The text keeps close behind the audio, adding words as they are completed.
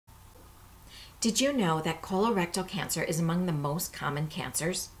Did you know that colorectal cancer is among the most common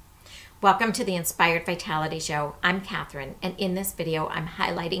cancers? Welcome to the Inspired Vitality Show. I'm Catherine, and in this video, I'm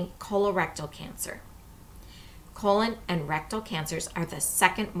highlighting colorectal cancer. Colon and rectal cancers are the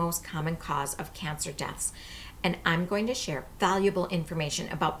second most common cause of cancer deaths, and I'm going to share valuable information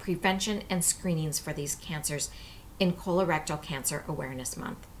about prevention and screenings for these cancers in Colorectal Cancer Awareness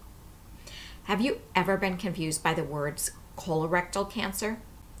Month. Have you ever been confused by the words colorectal cancer?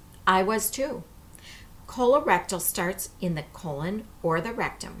 I was too. Colorectal starts in the colon or the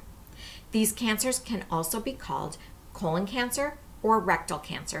rectum. These cancers can also be called colon cancer or rectal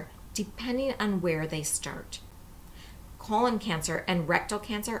cancer, depending on where they start. Colon cancer and rectal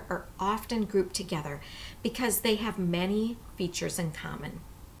cancer are often grouped together because they have many features in common.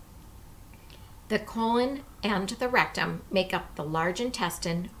 The colon and the rectum make up the large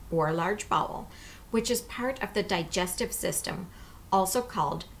intestine or large bowel, which is part of the digestive system, also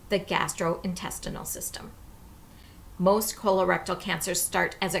called the gastrointestinal system. Most colorectal cancers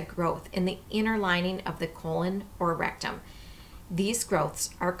start as a growth in the inner lining of the colon or rectum. These growths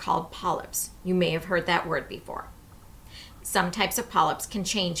are called polyps. You may have heard that word before. Some types of polyps can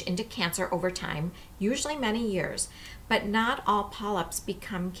change into cancer over time, usually many years, but not all polyps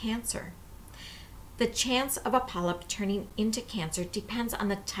become cancer. The chance of a polyp turning into cancer depends on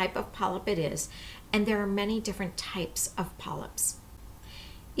the type of polyp it is, and there are many different types of polyps.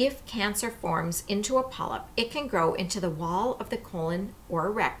 If cancer forms into a polyp, it can grow into the wall of the colon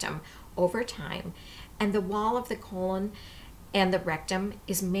or rectum over time, and the wall of the colon and the rectum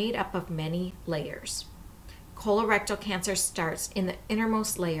is made up of many layers. Colorectal cancer starts in the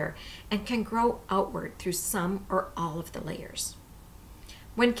innermost layer and can grow outward through some or all of the layers.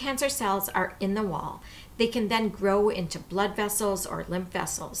 When cancer cells are in the wall, they can then grow into blood vessels or lymph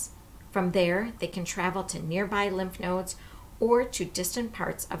vessels. From there, they can travel to nearby lymph nodes or to distant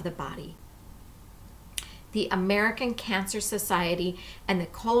parts of the body. The American Cancer Society and the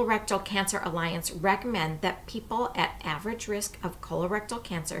Colorectal Cancer Alliance recommend that people at average risk of colorectal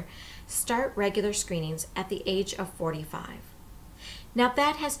cancer start regular screenings at the age of 45. Now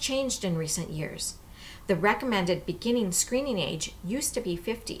that has changed in recent years. The recommended beginning screening age used to be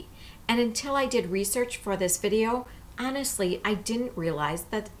 50, and until I did research for this video, honestly, I didn't realize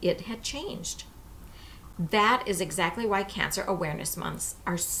that it had changed. That is exactly why Cancer Awareness Months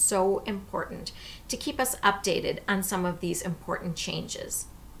are so important, to keep us updated on some of these important changes.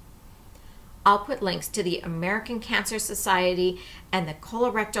 I'll put links to the American Cancer Society and the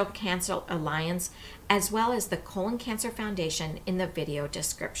Colorectal Cancer Alliance, as well as the Colon Cancer Foundation in the video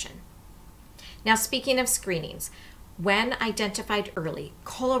description. Now, speaking of screenings, when identified early,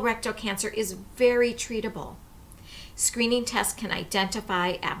 colorectal cancer is very treatable. Screening tests can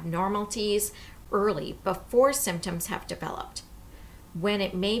identify abnormalities early before symptoms have developed, when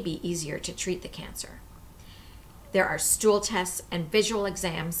it may be easier to treat the cancer. There are stool tests and visual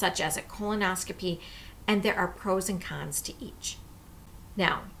exams such as a colonoscopy, and there are pros and cons to each.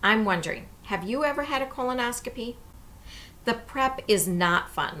 Now, I'm wondering, have you ever had a colonoscopy? The prep is not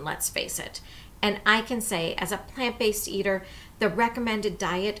fun, let's face it, and I can say as a plant-based eater, the recommended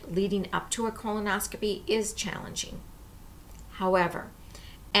diet leading up to a colonoscopy is challenging. However,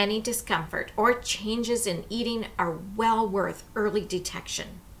 any discomfort or changes in eating are well worth early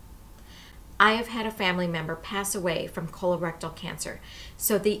detection. I have had a family member pass away from colorectal cancer,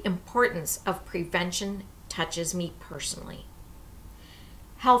 so the importance of prevention touches me personally.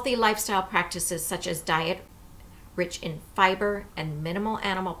 Healthy lifestyle practices such as diet rich in fiber and minimal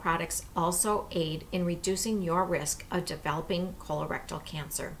animal products also aid in reducing your risk of developing colorectal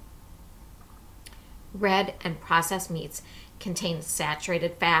cancer. Red and processed meats contain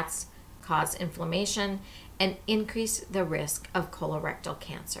saturated fats, cause inflammation, and increase the risk of colorectal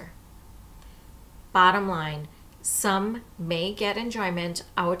cancer. Bottom line, some may get enjoyment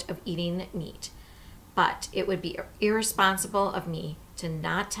out of eating meat, but it would be irresponsible of me to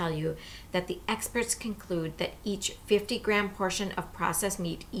not tell you that the experts conclude that each 50-gram portion of processed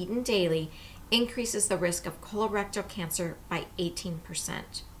meat eaten daily increases the risk of colorectal cancer by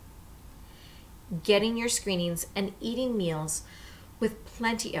 18%. Getting your screenings and eating meals with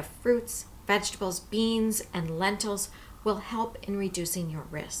plenty of fruits, vegetables, beans, and lentils will help in reducing your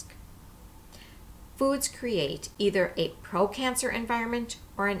risk. Foods create either a pro-cancer environment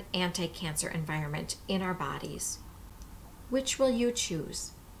or an anti-cancer environment in our bodies. Which will you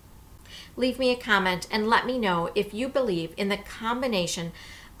choose? Leave me a comment and let me know if you believe in the combination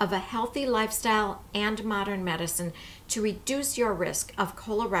of a healthy lifestyle and modern medicine to reduce your risk of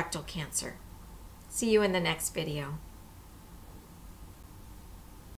colorectal cancer. See you in the next video.